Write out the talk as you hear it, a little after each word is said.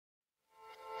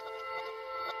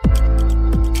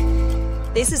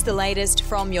This is the latest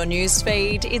from your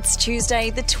newsfeed. It's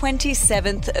Tuesday, the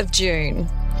 27th of June.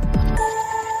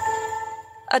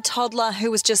 A toddler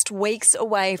who was just weeks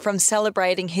away from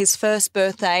celebrating his first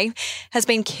birthday has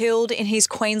been killed in his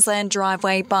Queensland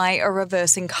driveway by a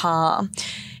reversing car.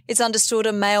 It's understood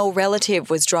a male relative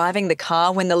was driving the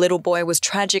car when the little boy was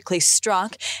tragically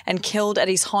struck and killed at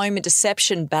his home in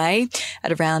Deception Bay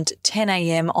at around 10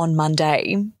 a.m. on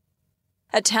Monday.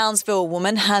 A Townsville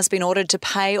woman has been ordered to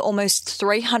pay almost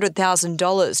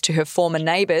 $300,000 to her former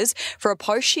neighbours for a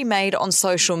post she made on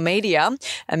social media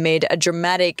amid a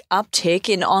dramatic uptick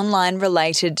in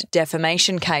online-related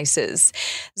defamation cases.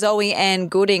 Zoe Ann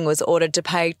Gooding was ordered to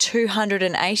pay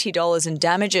 $280 in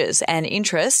damages and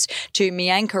interest to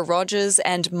Mianka Rogers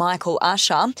and Michael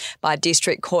Usher by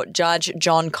District Court Judge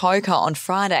John Coker on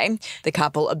Friday. The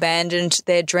couple abandoned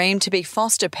their dream to be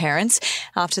foster parents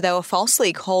after they were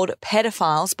falsely called pedophiles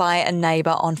by a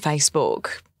neighbour on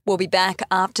Facebook. We'll be back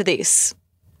after this.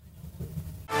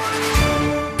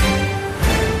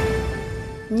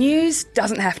 News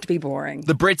doesn't have to be boring.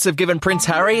 The Brits have given Prince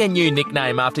Harry a new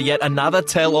nickname after yet another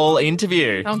tell-all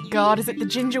interview. Oh God, is it the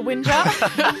Ginger Whinger?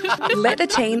 Let the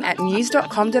team at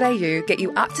news.com.au get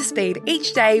you up to speed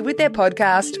each day with their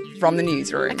podcast, From the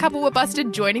Newsroom. A couple were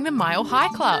busted joining the Mile High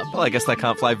Club. Well, I guess they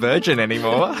can't fly Virgin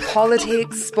anymore.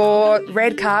 Politics, sport,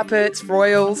 red carpets,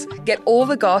 royals. Get all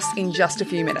the goss in just a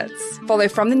few minutes. Follow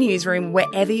From the Newsroom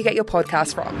wherever you get your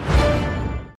podcast from.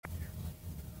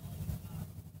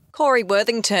 Corey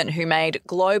Worthington, who made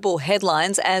global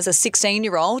headlines as a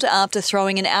 16-year-old after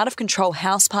throwing an out-of-control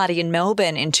house party in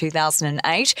Melbourne in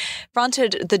 2008,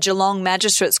 fronted the Geelong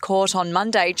Magistrates Court on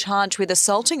Monday charged with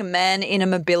assaulting a man in a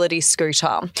mobility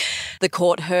scooter. The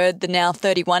court heard the now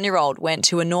 31-year-old went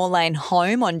to a Norlane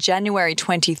home on January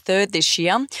 23rd this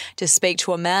year to speak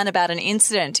to a man about an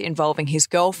incident involving his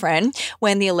girlfriend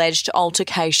when the alleged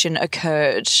altercation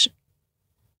occurred.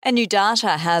 And new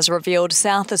data has revealed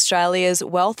South Australia's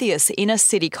wealthiest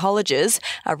inner-city colleges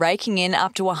are raking in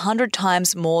up to 100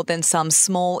 times more than some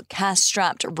small,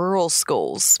 cash-strapped rural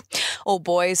schools.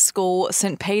 All-boys school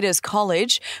St Peter's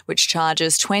College, which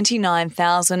charges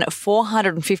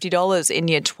 $29,450 in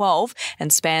Year 12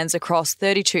 and spans across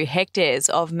 32 hectares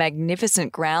of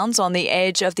magnificent grounds on the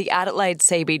edge of the Adelaide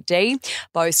CBD,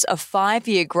 boasts a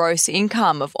 5-year gross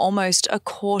income of almost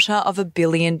 $250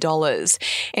 million.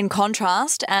 In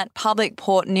contrast, at public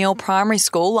Port Neale Primary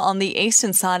School on the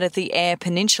eastern side of the Eyre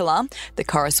Peninsula, the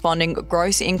corresponding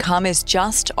gross income is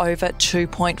just over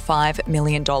 $2.5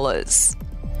 million.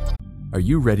 Are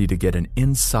you ready to get an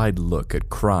inside look at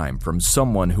crime from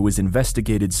someone who has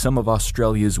investigated some of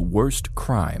Australia's worst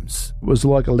crimes? It was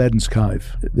like Aladdin's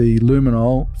Cave. The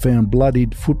luminol found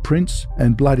bloodied footprints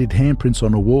and bloodied handprints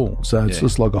on a wall, so it's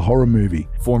just like a horror movie.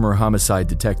 Former homicide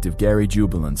detective Gary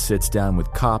Jubilant sits down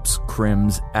with cops,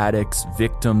 crims, addicts,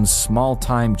 victims,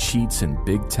 small-time cheats, and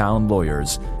big-town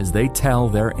lawyers as they tell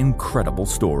their incredible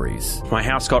stories. My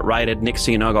house got raided. Next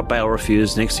thing you know, I got bail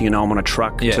refused. Next thing you know, I'm on a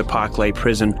truck to Parklea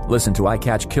Prison. Listen to I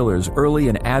Catch Killers early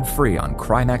and ad-free on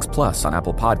Crimex Plus on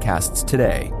Apple Podcasts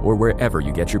today or wherever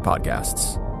you get your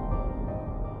podcasts.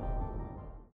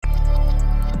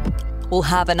 We'll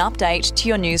have an update to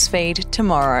your newsfeed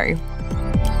tomorrow.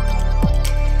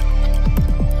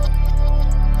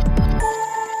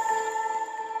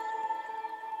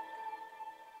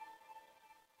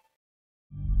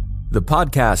 The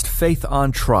podcast Faith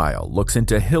on Trial looks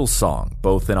into Hillsong,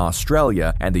 both in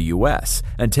Australia and the US,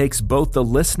 and takes both the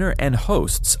listener and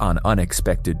hosts on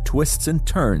unexpected twists and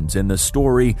turns in the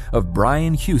story of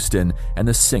Brian Houston and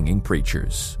the Singing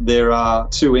Preachers. There are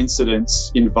 2 incidents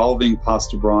involving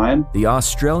Pastor Brian. The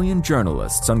Australian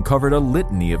journalists uncovered a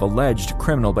litany of alleged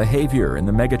criminal behavior in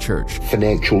the megachurch.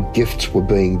 Financial gifts were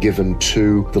being given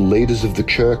to the leaders of the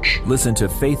church. Listen to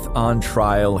Faith on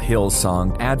Trial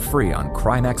Hillsong ad-free on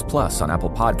Crimex Plus on Apple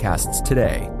Podcasts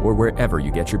today or wherever you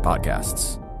get your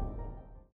podcasts.